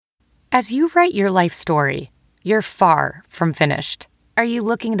As you write your life story, you're far from finished. Are you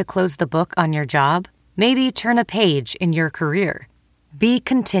looking to close the book on your job? Maybe turn a page in your career? Be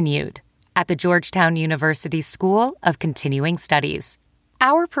continued at the Georgetown University School of Continuing Studies.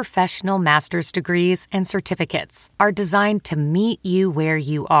 Our professional master's degrees and certificates are designed to meet you where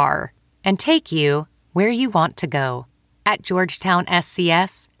you are and take you where you want to go. At Georgetown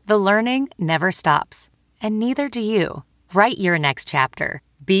SCS, the learning never stops, and neither do you. Write your next chapter.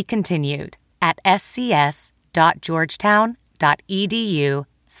 Be continued at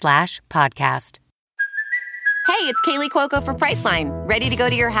scs.georgetown.edu/podcast. Hey, it's Kaylee Cuoco for Priceline. Ready to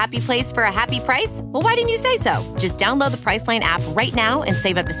go to your happy place for a happy price? Well, why didn't you say so? Just download the Priceline app right now and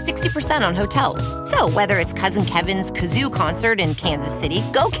save up to 60% on hotels. So whether it's Cousin Kevin's Kazoo Concert in Kansas City,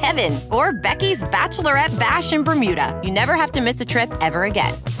 go Kevin, or Becky's Bachelorette Bash in Bermuda, you never have to miss a trip ever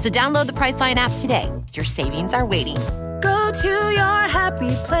again. So download the Priceline app today. Your savings are waiting. Go to your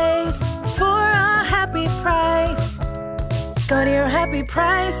happy place for a happy price. Go to your happy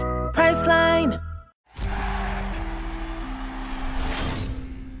price, Priceline.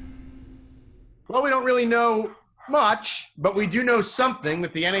 Well, we don't really know much, but we do know something,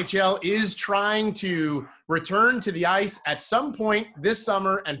 that the NHL is trying to return to the ice at some point this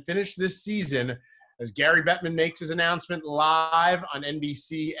summer and finish this season, as Gary Bettman makes his announcement live on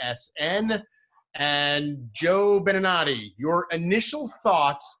NBCSN. And Joe Beninati, your initial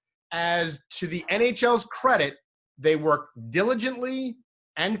thoughts as to the NHL's credit. They worked diligently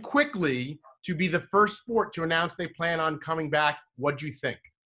and quickly to be the first sport to announce they plan on coming back. What do you think?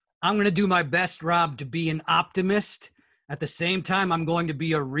 I'm going to do my best, Rob, to be an optimist. At the same time, I'm going to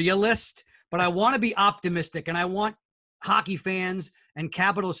be a realist, but I want to be optimistic, and I want hockey fans and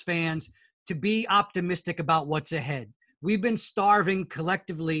Capitals fans to be optimistic about what's ahead. We've been starving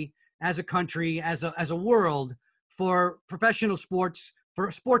collectively as a country, as a world, for professional sports,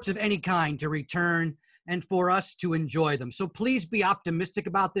 for sports of any kind to return and for us to enjoy them. So please be optimistic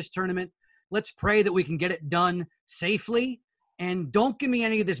about this tournament. Let's pray that we can get it done safely. And don't give me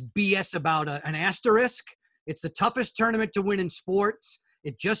any of this BS about an asterisk. It's the toughest tournament to win in sports.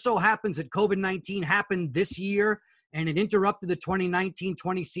 It just so happens that COVID-19 happened this year, and it interrupted the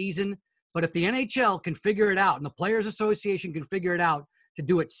 2019-20 season. But if the NHL can figure it out, and the Players Association can figure it out to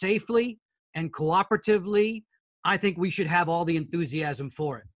do it safely and cooperatively, I think we should have all the enthusiasm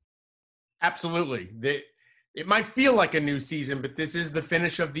for it. Absolutely. It might feel like a new season, but this is the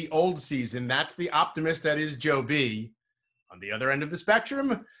finish of the old season. That's the optimist that is Joe B. On the other end of the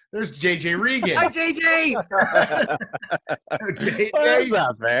spectrum, there's JJ Regan. Hi, JJ. JJ, What's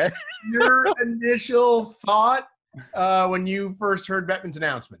up, man? Your initial thought when you first heard Bettman's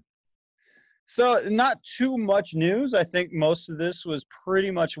announcement? So not too much news. I think most of this was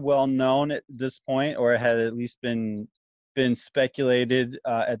pretty much well known at this point, or had at least been speculated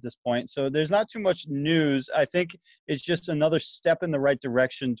at this point. So there's not too much news. I think it's just another step in the right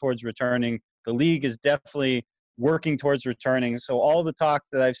direction towards returning. The league is definitely working towards returning. So all the talk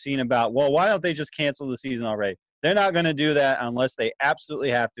that I've seen about, well, why don't they just cancel the season already? They're not going to do that unless they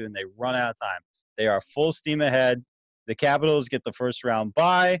absolutely have to and they run out of time. They are full steam ahead. The Capitals get the first round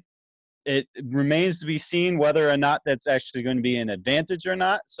bye. It remains to be seen whether or not that's actually going to be an advantage or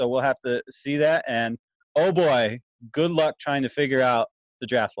not. So we'll have to see that. And, oh, boy, good luck trying to figure out the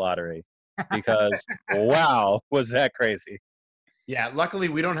draft lottery because, wow, was that crazy. Yeah, luckily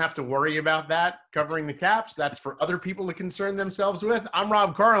we don't have to worry about that covering the Caps. That's for other people to concern themselves with. I'm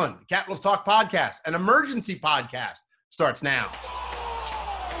Rob Carlin. The Capitals Talk Podcast, an emergency podcast, starts now.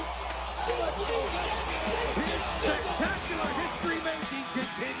 His spectacular history-making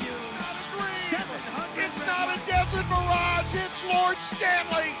continues. 700. It's not a desert mirage. It's Lord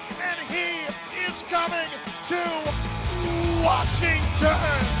Stanley, and he is coming to Washington.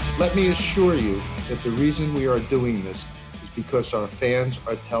 Let me assure you that the reason we are doing this is because our fans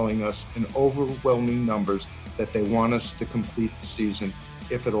are telling us in overwhelming numbers that they want us to complete the season,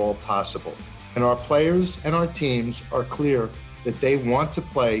 if at all possible. And our players and our teams are clear that they want to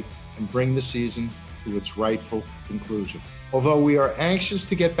play and bring the season to its rightful conclusion. Although we are anxious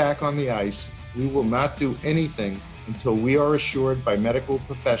to get back on the ice, we will not do anything until we are assured by medical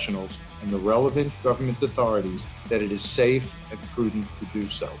professionals and the relevant government authorities that it is safe and prudent to do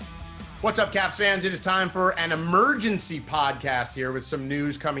so. What's up, Caps fans? It is time for an emergency podcast here with some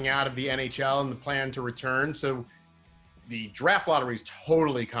news coming out of the NHL and the plan to return. So the draft lottery is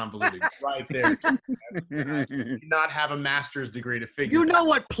totally convoluted right there. I do not have a master's degree to figure You it know out.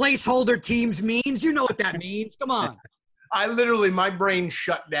 what placeholder teams means. You know what that means. Come on. My brain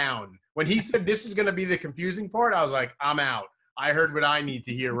shut down. When he said this is going to be the confusing part, I was like, I'm out. I heard what I need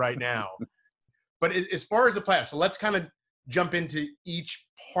to hear right now. But as far as the playoffs, so let's kind of jump into each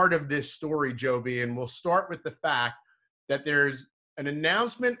part of this story, Joby, and we'll start with the fact that there's an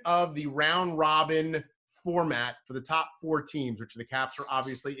announcement of the round robin format for the top 4 teams, which the Caps are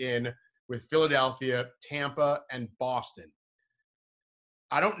obviously in, with Philadelphia, Tampa, and Boston.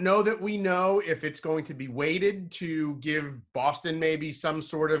 I don't know that we know if it's going to be weighted to give Boston maybe some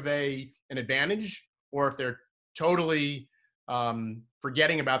sort of an advantage, or if they're totally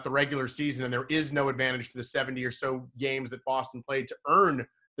forgetting about the regular season and there is no advantage to the 70 or so games that Boston played to earn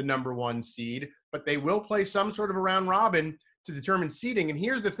the number 1 seed. But they will play some sort of a round robin to determine seeding. And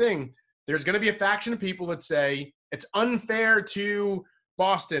here's the thing. There's going to be a faction of people that say it's unfair to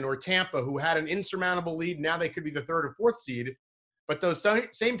Boston or Tampa, who had an insurmountable lead. Now they could be the 3rd or 4th seed. But those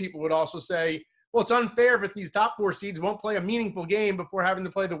same people would also say, well, it's unfair if these top 4 seeds won't play a meaningful game before having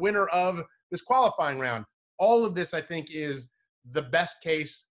to play the winner of this qualifying round. All of this, I think, is the best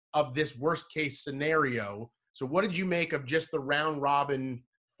case of this worst case scenario. So what did you make of just the round robin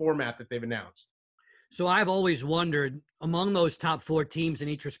format that they've announced? So I've always wondered, among those top 4 teams in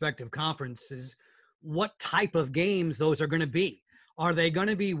each respective conferences, what type of games those are going to be. Are they going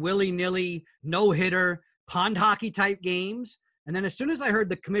to be willy-nilly, no-hitter, pond hockey type games? And then as soon as I heard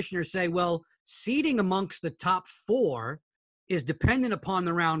the commissioner say, well, seeding amongst the top 4 is dependent upon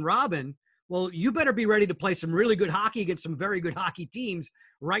the round robin, well, you better be ready to play some really good hockey against some very good hockey teams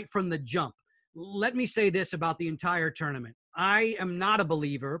right from the jump. Let me say this about the entire tournament. I am not a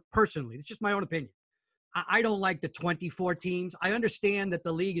believer, personally. It's just my own opinion. I don't like the 24 teams. I understand that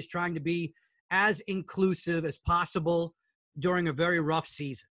the league is trying to be as inclusive as possible during a very rough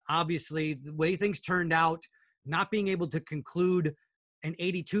season. Obviously, the way things turned out, not being able to conclude an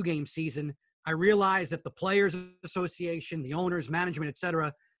 82-game season, I realize that the Players Association, the owners, management, et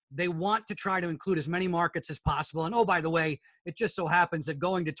cetera, they want to try to include as many markets as possible. And, oh, by the way, it just so happens that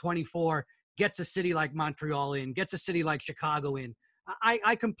going to 24 gets a city like Montreal in, gets a city like Chicago in.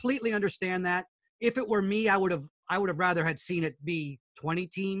 I completely understand that. If it were me, I would have rather had seen it be 20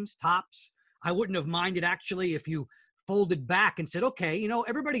 teams tops. I wouldn't have minded, actually, if you folded back and said, okay, you know,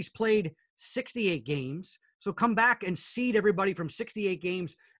 everybody's played 68 games. So come back and seed everybody from 68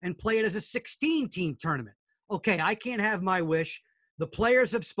 games and play it as a 16-team tournament. Okay, I can't have my wish. The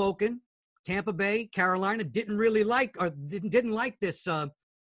players have spoken. Tampa Bay, Carolina didn't like this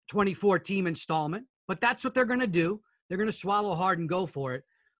 24-team installment, but that's what they're going to do. They're going to swallow hard and go for it.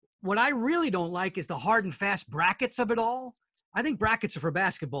 What I really don't like is the hard and fast brackets of it all. I think brackets are for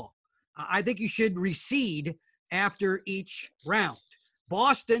basketball. I think you should reseed after each round.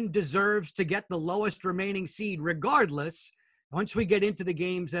 Boston deserves to get the lowest remaining seed regardless once we get into the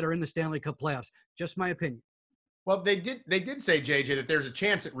games that are in the Stanley Cup playoffs. Just my opinion. Well, they did say, JJ, that there's a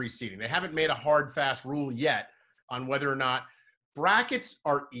chance at reseeding. They haven't made a hard, fast rule yet on whether or not brackets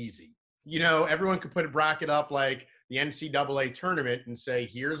are easy. You know, everyone could put a bracket up like the NCAA tournament and say,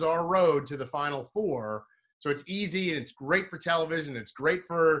 here's our road to the Final Four. So it's easy and it's great for television. It's great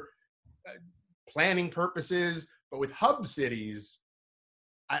for planning purposes. But with hub cities,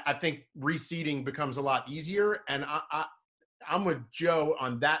 I think reseeding becomes a lot easier. And I'm with Joe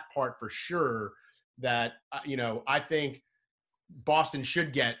on that part for sure, that, I think Boston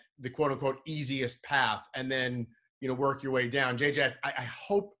should get the quote-unquote easiest path and then, work your way down. JJ, I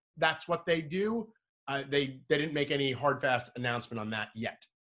hope that's what they do. They didn't make any hard, fast announcement on that yet.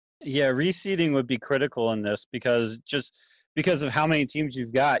 Yeah, reseeding would be critical in this because of how many teams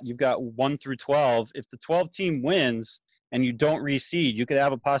you've got 1 through 12. If the 12 team wins and you don't reseed, you could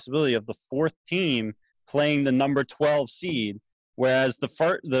have a possibility of the 4th team playing the number 12 seed, whereas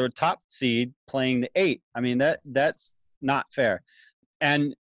the top seed playing the 8. I mean, that's not fair.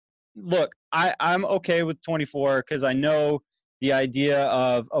 And look, I'm okay with 24 because I know the idea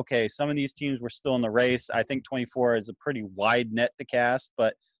of, okay, some of these teams were still in the race. I think 24 is a pretty wide net to cast,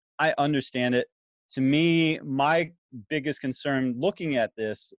 but I understand it. To me, my biggest concern looking at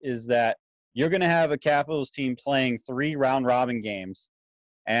this is that you're going to have a Capitals team playing 3 round-robin games,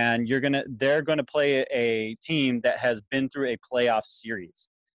 and they're going to play a team that has been through a playoff series.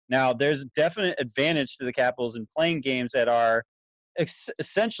 Now, there's definite advantage to the Capitals in playing games that are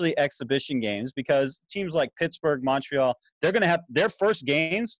essentially exhibition games because teams like Pittsburgh, Montreal, they're going to have their first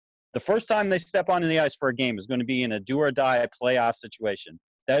games. The first time they step onto the ice for a game is going to be in a do-or-die playoff situation.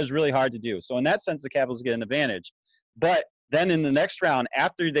 That is really hard to do. So in that sense, the Capitals get an advantage. But then in the next round,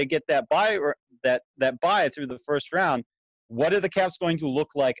 after they get that bye or that bye through the first round, what are the Caps going to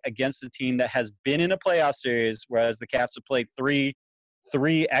look like against a team that has been in a playoff series, whereas the Caps have played three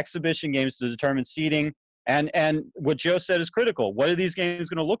exhibition games to determine seeding? And what Joe said is critical. What are these games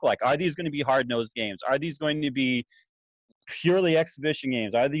going to look like? Are these going to be hard-nosed games? Are these going to be purely exhibition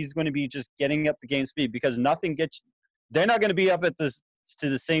games? Are these going to be just getting up to game speed? Because nothing gets they're not going to be up at this to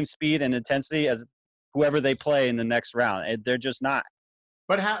the same speed and intensity as whoever they play in the next round. They're just not.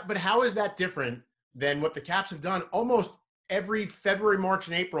 But how is that different than what the Caps have done almost every February, March,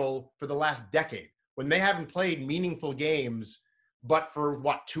 and April for the last decade, when they haven't played meaningful games, but for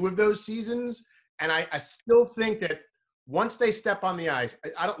two of those seasons? And I still think that once they step on the ice,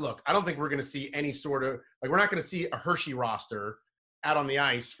 I don't think we're going to see any sort of, we're not going to see a Hershey roster out on the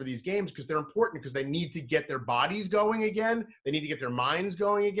ice for these games, because they're important, because they need to get their bodies going again. They need to get their minds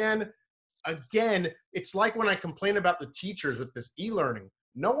going again. Again, it's like when I complain about the teachers with this e-learning.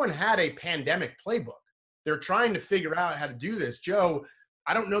 No one had a pandemic playbook. They're trying to figure out how to do this. Joe,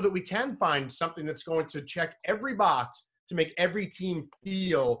 I don't know that we can find something that's going to check every box to make every team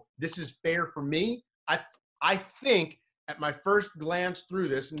feel this is fair for me. I think at my first glance through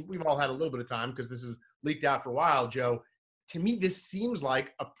this, and we've all had a little bit of time because this is leaked out for a while, Joe, to me this seems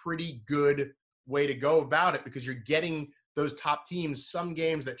like a pretty good way to go about it, because you're getting those top teams some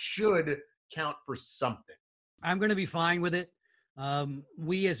games that should count for something. I'm going to be fine with it.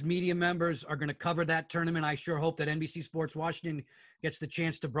 We as media members are going to cover that tournament. I sure hope that NBC Sports Washington gets the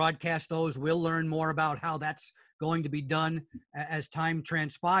chance to broadcast those. We'll learn more about how that's going to be done as time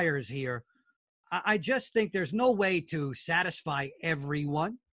transpires here. I just think there's no way to satisfy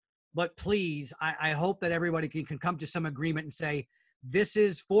everyone, but please, I hope that everybody can come to some agreement and say, this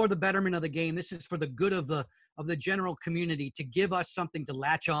is for the betterment of the game. This is for the good of the general community, to give us something to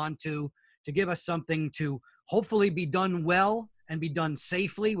latch on to give us something to hopefully be done well and be done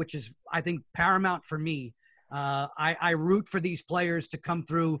safely, which is, I think, paramount for me. I root for these players to come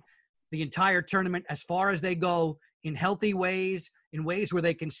through the entire tournament as far as they go, in healthy ways, in ways where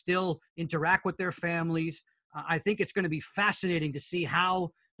they can still interact with their families. I think it's going to be fascinating to see how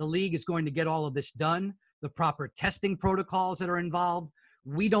the league is going to get all of this done, the proper testing protocols that are involved.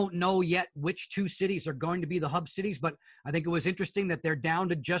 We don't know yet which two cities are going to be the hub cities, but I think it was interesting that they're down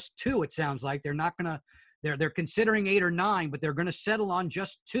to just two. It sounds like they're not going to, they're considering 8 or 9, but they're going to settle on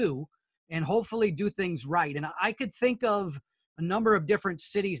just 2 and hopefully do things right. And I could think of a number of different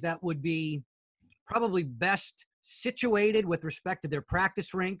cities that would be probably best situated with respect to their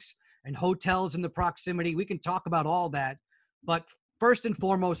practice rinks and hotels in the proximity. We can talk about all that, but first and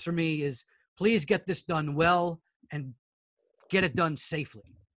foremost for me is please get this done well and get it done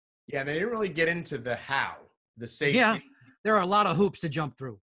safely. Yeah, they didn't really get into the how, the safety. Yeah, there are a lot of hoops to jump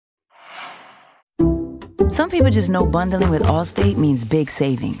through. Some people just know bundling with Allstate means big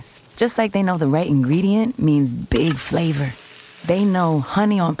savings. Just like they know the right ingredient means big flavor. They know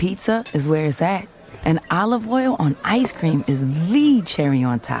honey on pizza is where it's at. And olive oil on ice cream is the cherry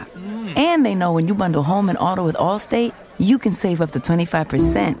on top. And they know when you bundle home and auto with Allstate, you can save up to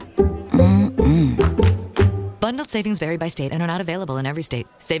 25%. Bundled savings vary by state and are not available in every state.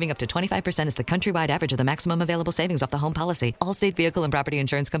 Saving up to 25% is the countrywide average of the maximum available savings off the home policy. Allstate Vehicle and Property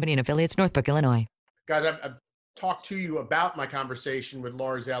Insurance Company and affiliates, Northbrook, Illinois. Guys, I've talked to you about my conversation with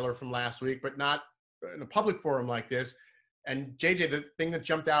Lars Eller from last week, but not in a public forum like this. And JJ, the thing that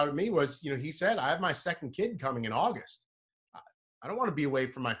jumped out at me was, he said, I have my second kid coming in August. I don't want to be away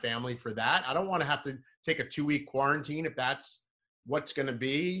from my family for that. I don't want to have to take a 2-week quarantine if that's what's going to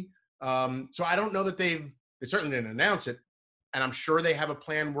be. So I don't know that they certainly didn't announce it. And I'm sure they have a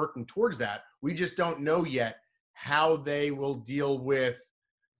plan working towards that. We just don't know yet how they will deal with,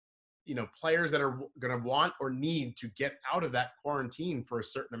 players that are going to want or need to get out of that quarantine for a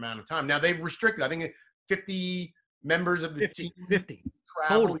certain amount of time. Now they've restricted, I think 50 members of the team 50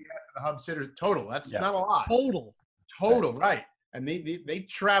 travel total. To the hub sitters total. That's not a lot. Total, right? And they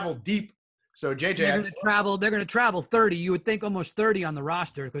travel deep. So JJ, they're going to travel 30. You would think almost 30 on the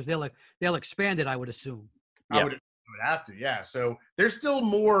roster because they'll expand it, I would assume. I would have to, yeah. So there's still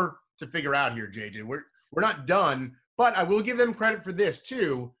more to figure out here, JJ. We're not done, but I will give them credit for this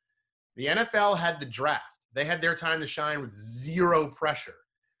too. The NFL had the draft. They had their time to shine with zero pressure.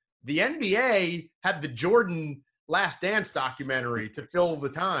 The NBA had the Jordan Last Dance documentary to fill the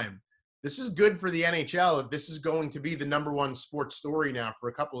time. This is good for the NHL. This is going to be the number one sports story now for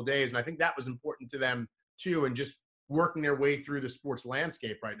a couple of days. And I think that was important to them too, and just working their way through the sports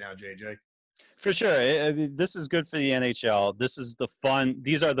landscape right now, JJ. For sure. I mean, this is good for the NHL.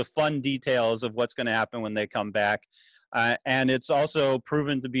 These are the fun details of what's going to happen when they come back. And it's also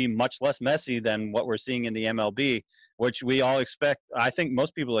proven to be much less messy than what we're seeing in the MLB, which we all expect. I think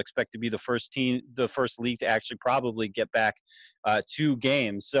most people expect to be the first league to actually probably get back 2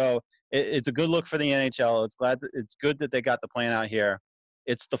 games. So it's a good look for the NHL. It's good that they got the plan out here.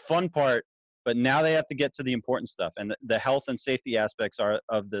 It's the fun part, but now they have to get to the important stuff. And the health and safety aspects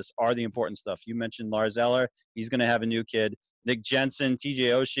of this are the important stuff. You mentioned Lars Eller. He's going to have a new kid. Nick Jensen,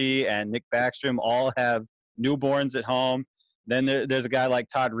 TJ Oshie, and Nick Backstrom all have newborns at home. Then there's a guy like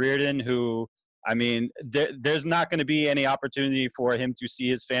Todd Reardon who, I mean, there's not going to be any opportunity for him to see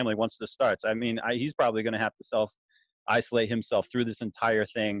his family once this starts. I mean, he's probably going to have to self-isolate himself through this entire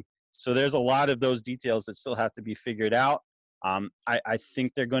thing. So there's a lot of those details that still have to be figured out. I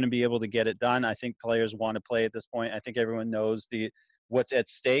think they're going to be able to get it done. I think players want to play at this point. I think everyone knows what's at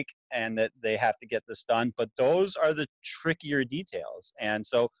stake and that they have to get this done. But those are the trickier details. And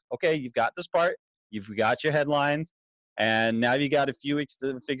so, okay, you've got this part. You've got your headlines. And now you got a few weeks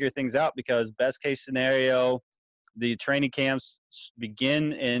to figure things out, because best case scenario, the training camps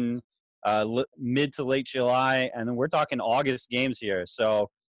begin in mid to late July, and then we're talking August games here. So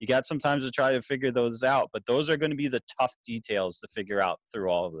you got some time to try to figure those out, but those are going to be the tough details to figure out through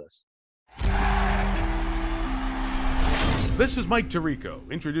all of this. This is Mike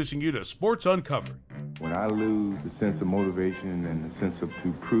Tirico introducing you to Sports Uncovered. When I lose the sense of motivation and the sense of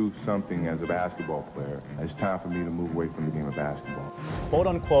to prove something as a basketball player, it's time for me to move away from the game of basketball. Quote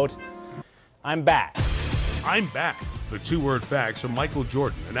unquote, I'm back. I'm back. The two-word facts from Michael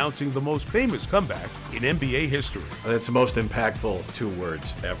Jordan announcing the most famous comeback in NBA history. That's the most impactful 2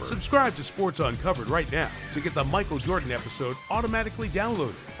 words ever. Subscribe to Sports Uncovered right now to get the Michael Jordan episode automatically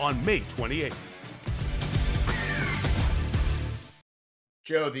downloaded on May 28th.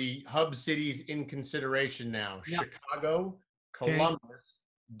 Joe, the hub cities in consideration now: Chicago, Columbus,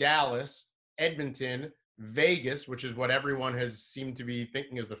 Dallas, Edmonton, Vegas, which is what everyone has seemed to be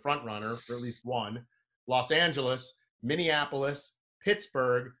thinking is the front runner for at least one, Los Angeles, Minneapolis,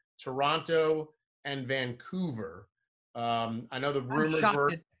 Pittsburgh, Toronto, and Vancouver. I know the rumors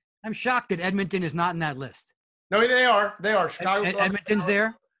I'm shocked that Edmonton is not in that list. No, they are. They are. Chicago, Edmonton's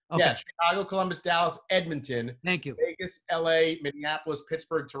there? Okay. Yeah, Chicago, Columbus, Dallas, Edmonton. Thank you. Vegas, LA, Minneapolis,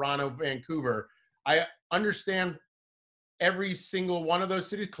 Pittsburgh, Toronto, Vancouver. I understand every single one of those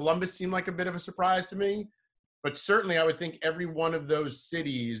cities. Columbus seemed like a bit of a surprise to me, but certainly I would think every one of those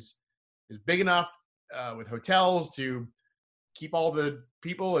cities is big enough with hotels to keep all the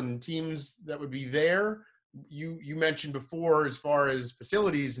people and teams that would be there. You mentioned before, as far as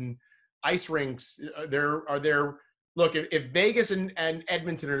facilities and ice rinks, look, if Vegas and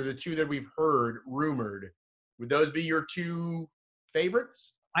Edmonton are the 2 that we've heard rumored, would those be your 2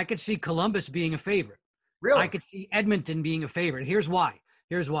 favorites? I could see Columbus being a favorite. Really? I could see Edmonton being a favorite. Here's why.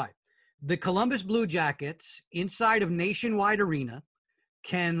 The Columbus Blue Jackets inside of Nationwide Arena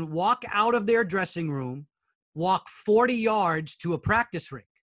can walk out of their dressing room, walk 40 yards to a practice rink.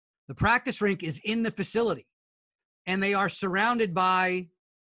 The practice rink is in the facility, and they are surrounded by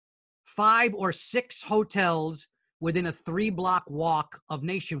 5 or 6 hotels within a 3-block walk of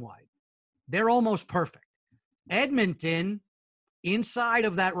Nationwide. They're almost perfect. Edmonton, inside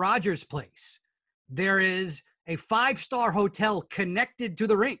of that Rogers Place, there is a 5-star hotel connected to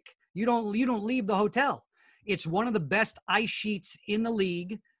the rink. You don't leave the hotel. It's one of the best ice sheets in the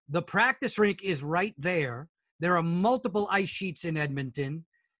league. The practice rink is right there. There are multiple ice sheets in Edmonton.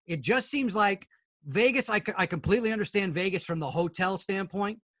 It just seems like Vegas, I completely understand Vegas from the hotel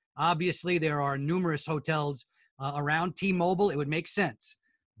standpoint. Obviously, there are numerous hotels around T-Mobile. It would make sense.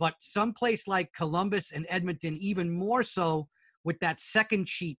 But someplace like Columbus and Edmonton, even more so with that second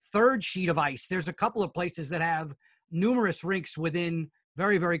sheet, third sheet of ice. There's a couple of places that have numerous rinks within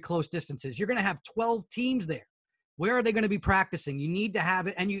very, very close distances. You're going to have 12 teams there. Where are they going to be practicing? You need to have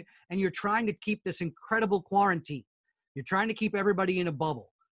it, and you're trying to keep this incredible quarantine. You're trying to keep everybody in a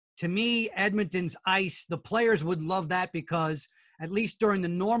bubble. To me, Edmonton's ice, the players would love that, because at least during the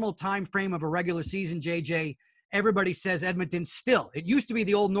normal time frame of a regular season, JJ, everybody says Edmonton still. It used to be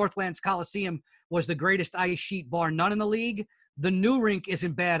the old Northlands Coliseum was the greatest ice sheet bar none in the league. The new rink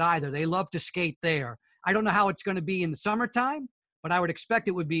isn't bad either. They love to skate there. I don't know how it's going to be in the summertime, but I would expect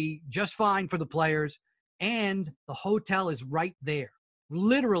it would be just fine for the players. And the hotel is right there,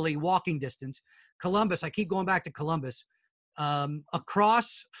 literally walking distance. Columbus, I keep going back to Columbus.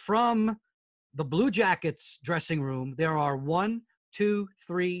 Across from the Blue Jackets dressing room, there are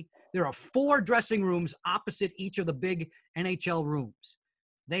 4 dressing rooms opposite each of the big NHL rooms.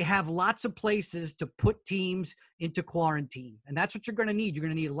 They have lots of places to put teams into quarantine, and that's what you're going to need. You're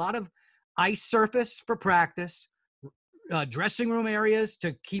going to need a lot of ice surface for practice, dressing room areas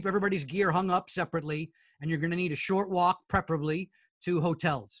to keep everybody's gear hung up separately, and you're going to need a short walk, preferably, to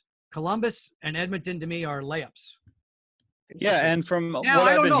hotels. Columbus and Edmonton, to me, are layups. Yeah, and from now, what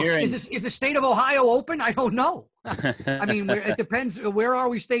I don't I've been know. hearing, Is the state of Ohio open? I don't know. I mean, it depends. Where are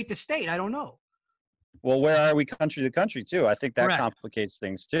we state to state? I don't know. Well, where are we country to country too? I think that Correct. complicates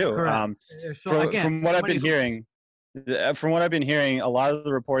things too. From what I've been hearing, a lot of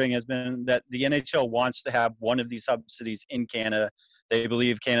the reporting has been that the NHL wants to have one of these hub cities in Canada They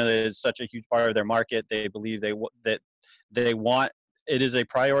believe Canada is such a huge part of their market. They believe that they want, it is a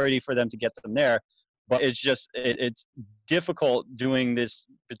priority for them to get them there. But it's just, it's difficult doing this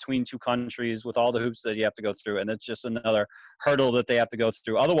between two countries with all the hoops that you have to go through. And it's just another hurdle that they have to go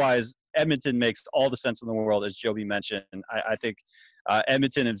through. Otherwise, Edmonton makes all the sense in the world, as Joby mentioned. I think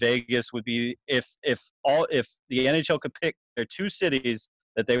Edmonton and Vegas would be, if the NHL could pick their two cities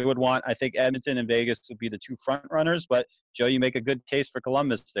that they would want, I think Edmonton and Vegas would be the two front runners. But Joe, you make a good case for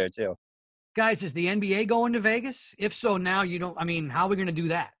Columbus there too. Guys, is the NBA going to Vegas? If so, now how are we going to do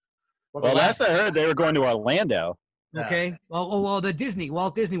that? Well, last I heard, they were going to Orlando. Okay. Well, the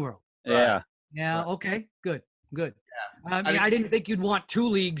Walt Disney World. Yeah. Yeah. Okay. Good. Yeah. I didn't think you'd want two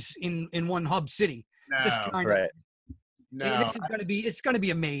leagues in one hub city. No. Just trying right. This is it's going to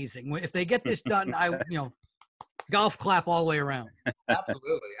be amazing if they get this done. Golf clap all the way around.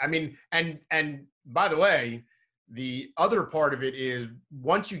 Absolutely. I mean, and by the way, the other part of it is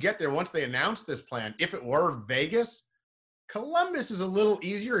once you get there, once they announce this plan, if it were Vegas, Columbus is a little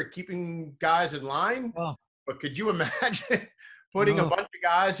easier at keeping guys in line. Oh. But could you imagine putting a bunch of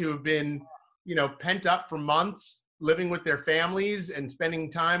guys who have been, pent up for months, living with their families and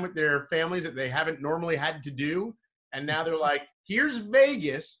spending time with their families that they haven't normally had to do, and now they're like, "Here's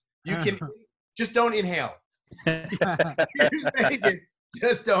Vegas. You can just don't inhale." Here's Vegas.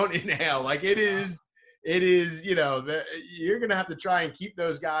 Just don't inhale. Like it is. You're gonna have to try and keep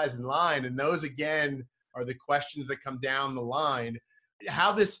those guys in line, and those again are the questions that come down the line.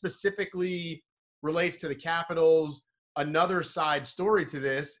 How this specifically relates to the Capitals, another side story to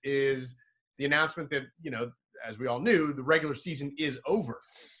this is the announcement that, as we all knew, the regular season is over.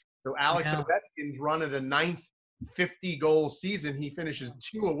 So Alex Ovechkin's run at a 9th 50-goal season. He finishes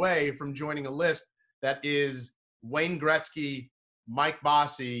 2 away from joining a list that is Wayne Gretzky, Mike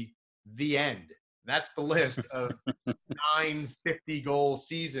Bossy, the end. That's the list of 9 50-goal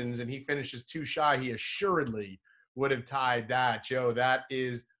seasons, and he finishes 2 shy. He assuredly would have tied that. Joe,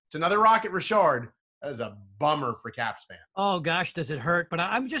 it's another Rocket Richard. That is a bummer for Caps fans. Oh, gosh, does it hurt? But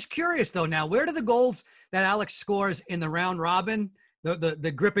I'm just curious, though, now, where do the goals that Alex scores in the round robin,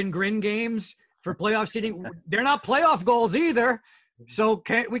 the grip and grin games for playoff seeding, they're not playoff goals either. So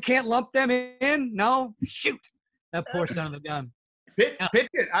we can't lump them in? No? Shoot. That poor son of a gun. Pitch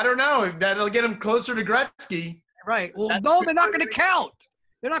it. I don't know. That'll get him closer to Gretzky. Right. Well, no, they're not going to count.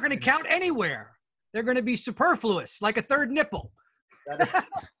 They're not going to count anywhere. They're going to be superfluous, like a third nipple.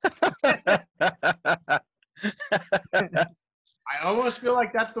 I almost feel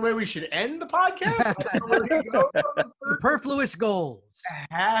like that's the way we should end the podcast. Superfluous goals.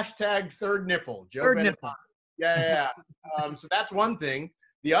 Hashtag third nipple. Joe third nipple. Yeah. So that's one thing.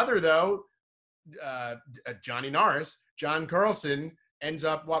 The other, though, Johnny Norris, John Carlson ends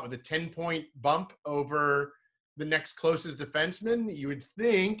up with a 10-point bump over the next closest defenseman. You would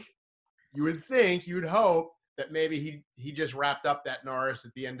hope that maybe he just wrapped up that Norris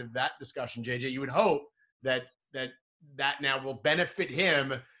at the end of that discussion. JJ, you would hope that now will benefit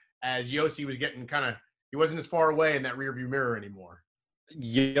him, as Yossi was getting he wasn't as far away in that rearview mirror anymore.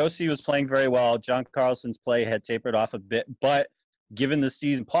 Yossi was playing very well. John Carlson's play had tapered off a bit, but given the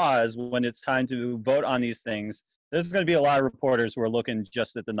season pause, when it's time to vote on these things, there's going to be a lot of reporters who are looking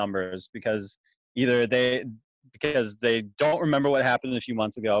just at the numbers because they don't remember what happened a few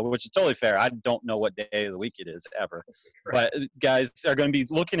months ago, which is totally fair. I don't know what day of the week it is ever. But guys are going to be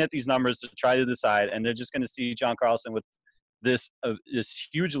looking at these numbers to try to decide, and they're just going to see John Carlson with this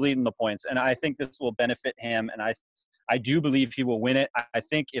huge lead in the points. And I think this will benefit him, and I do believe he will win it. I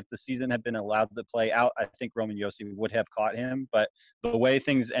think if the season had been allowed to play out, I think Roman Josi would have caught him. But the way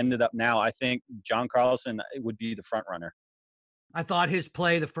things ended up now, I think John Carlson would be the front runner. I thought his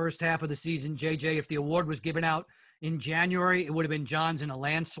play the first half of the season, JJ, if the award was given out in January, it would have been John's in a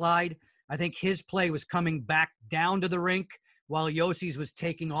landslide. I think his play was coming back down to the rink while Yossi's was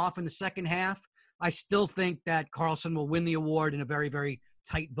taking off in the second half. I still think that Carlson will win the award in a very, very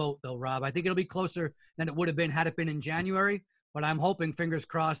tight vote, though, Rob. I think it'll be closer than it would have been had it been in January, but I'm hoping, fingers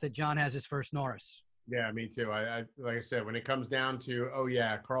crossed, that John has his first Norris. Yeah, me too. I like I said, when it comes down to,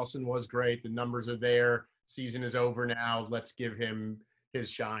 Carlson was great. The numbers are there. Season is over now. Let's give him his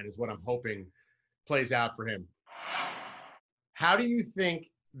shine is what I'm hoping plays out for him. How do you think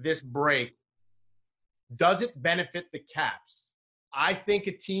this break, does it benefit the Caps? I think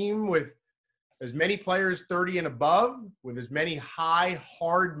a team with as many players 30 and above, with as many high,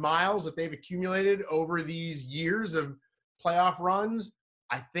 hard miles that they've accumulated over these years of playoff runs,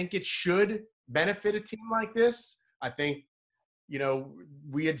 I think it should benefit a team like this. I think,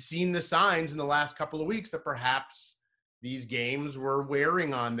 we had seen the signs in the last couple of weeks that perhaps these games were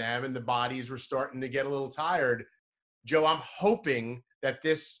wearing on them and the bodies were starting to get a little tired. Joe, I'm hoping that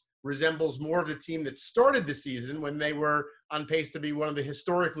this resembles more of the team that started the season when they were on pace to be one of the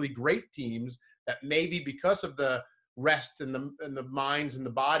historically great teams, that maybe because of the rest and the minds and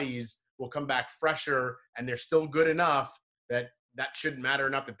the bodies will come back fresher, and they're still good enough that shouldn't matter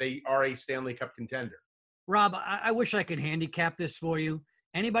enough that they are a Stanley Cup contender. Rob, I wish I could handicap this for you.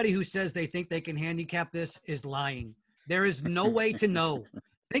 Anybody who says they think they can handicap this is lying. There is no way to know.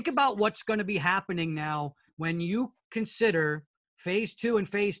 Think about what's going to be happening now when you consider phase 2 and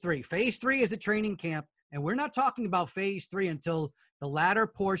phase 3. Phase 3 is the training camp, and we're not talking about phase 3 until the latter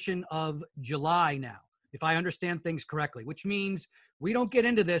portion of July now, if I understand things correctly, which means we don't get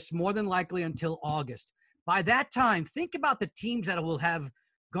into this more than likely until August. By that time, think about the teams that will have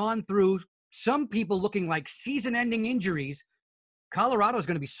gone through, some people looking like season-ending injuries. Colorado is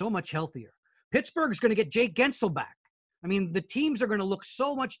going to be so much healthier. Pittsburgh is going to get Jake Gensel back. I mean, the teams are going to look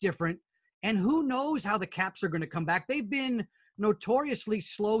so much different, and who knows how the Caps are going to come back. They've been notoriously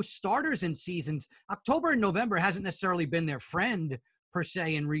slow starters in seasons. October and November hasn't necessarily been their friend, per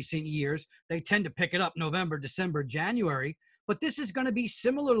se, in recent years. They tend to pick it up November, December, January. But this is going to be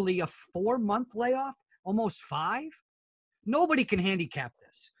similarly a 4-month layoff, almost 5. Nobody can handicap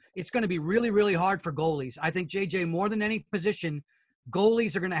this. It's going to be really, really hard for goalies. I think, JJ, more than any position,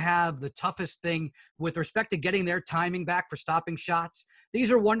 goalies are going to have the toughest thing with respect to getting their timing back for stopping shots.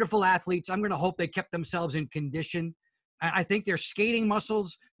 These are wonderful athletes. I'm going to hope they kept themselves in condition. I think their skating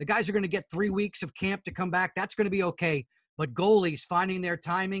muscles, the guys are going to get 3 weeks of camp to come back. That's going to be okay. But goalies finding their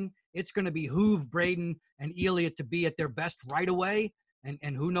timing, it's going to behoove Braden and Elliott to be at their best right away.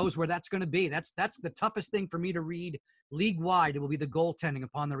 And who knows where that's going to be. That's the toughest thing for me to read league-wide. It will be the goaltending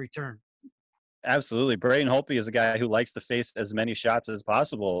upon the return. Absolutely. Braden Holtby is a guy who likes to face as many shots as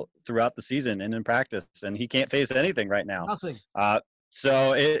possible throughout the season and in practice, and he can't face anything right now. Nothing.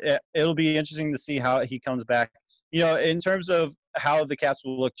 So it'll be interesting to see how he comes back. You know, in terms of how the Caps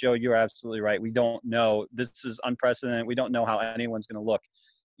will look, Joe, you're absolutely right. We don't know. This is unprecedented. We don't know how anyone's going to look.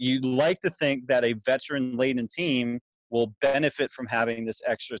 You'd like to think that a veteran-laden team will benefit from having this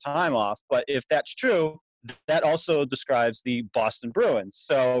extra time off. But if that's true, that also describes the Boston Bruins.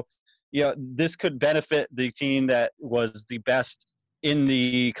 So, you know, this could benefit the team that was the best in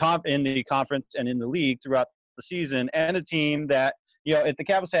the conference and in the league throughout the season, and a team that, you know, if the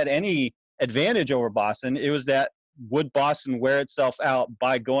Capitals had any advantage over Boston, it was that would Boston wear itself out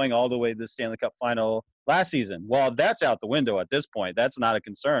by going all the way to the Stanley Cup final last season? Well, that's out the window at this point. That's not a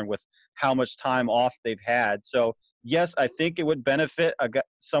concern with how much time off they've had. So, yes, I think it would benefit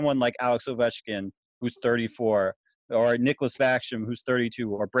someone like Alex Ovechkin, who's 34, or Nicholas Backstrom, who's 32,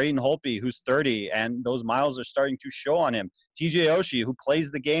 or Braden Holtby, who's 30, and those miles are starting to show on him. TJ Oshie, who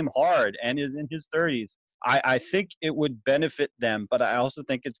plays the game hard and is in his 30s. I think it would benefit them, but I also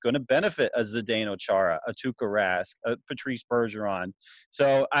think it's going to benefit a Zdeno Chara, a Tuukka Rask, a Patrice Bergeron.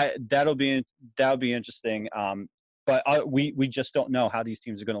 So that'll be interesting. But we just don't know how these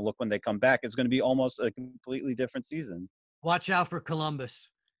teams are going to look when they come back. It's going to be almost a completely different season. Watch out for Columbus.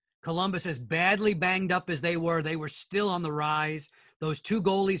 Columbus, as badly banged up as they were still on the rise. Those 2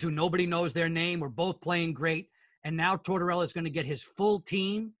 goalies who nobody knows their name were both playing great. And now Tortorella is going to get his full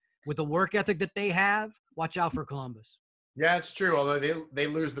team with the work ethic that they have. Watch out for Columbus. Yeah, it's true. Although they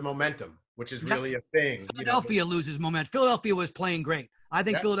lose the momentum, which is really a thing. Philadelphia loses momentum. Philadelphia was playing great. I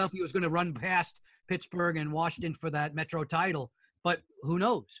think Philadelphia was going to run past Pittsburgh and Washington for that Metro title. But who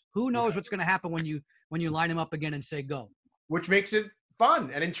knows? Who knows what's going to happen when you line them up again and say go? Which makes it fun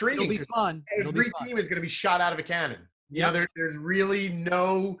and intriguing. It'll be fun. Every team is going to be shot out of a cannon. You know, there's really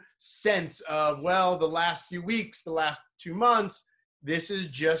no sense of, well, the last few weeks, the last 2 months, this is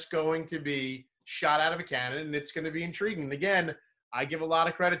just going to be shot out of a cannon, and it's going to be intriguing. And again, I give a lot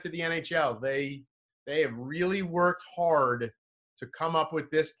of credit to the NHL. They have really worked hard to come up with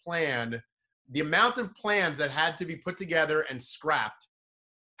this plan. The amount of plans that had to be put together and scrapped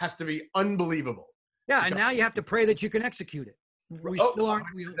has to be unbelievable. Yeah, and now you have to pray that you can execute it. We still aren't.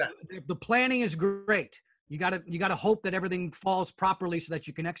 The planning is great. You got to hope that everything falls properly so that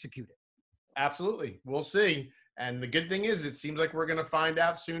you can execute it. Absolutely. We'll see. And the good thing is it seems like we're going to find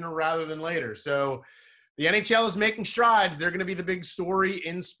out sooner rather than later. So the NHL is making strides. They're going to be the big story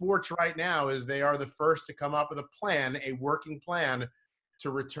in sports right now, as they are the first to come up with a plan, a working plan to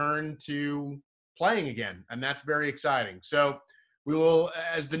return to playing again. And that's very exciting. So we will,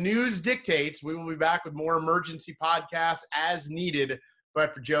 as the news dictates, we will be back with more emergency podcasts as needed.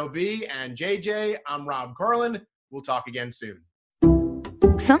 But for Joe B and JJ, I'm Rob Carlin. We'll talk again soon.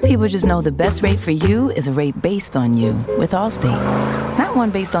 Some people just know the best rate for you is a rate based on you with Allstate. Not one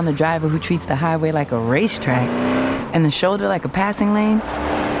based on the driver who treats the highway like a racetrack and the shoulder like a passing lane.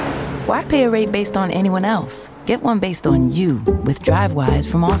 Why pay a rate based on anyone else? Get one based on you with DriveWise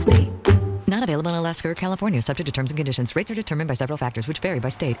from Allstate. Not available in Alaska or California, subject to terms and conditions. Rates are determined by several factors, which vary by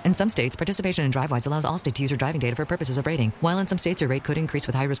state. In some states, participation in DriveWise allows Allstate to use your driving data for purposes of rating. While in some states, your rate could increase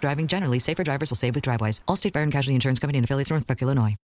with high-risk driving. Generally, safer drivers will save with DriveWise. Allstate Fire and Casualty Insurance Company and affiliates, Northbrook, Illinois.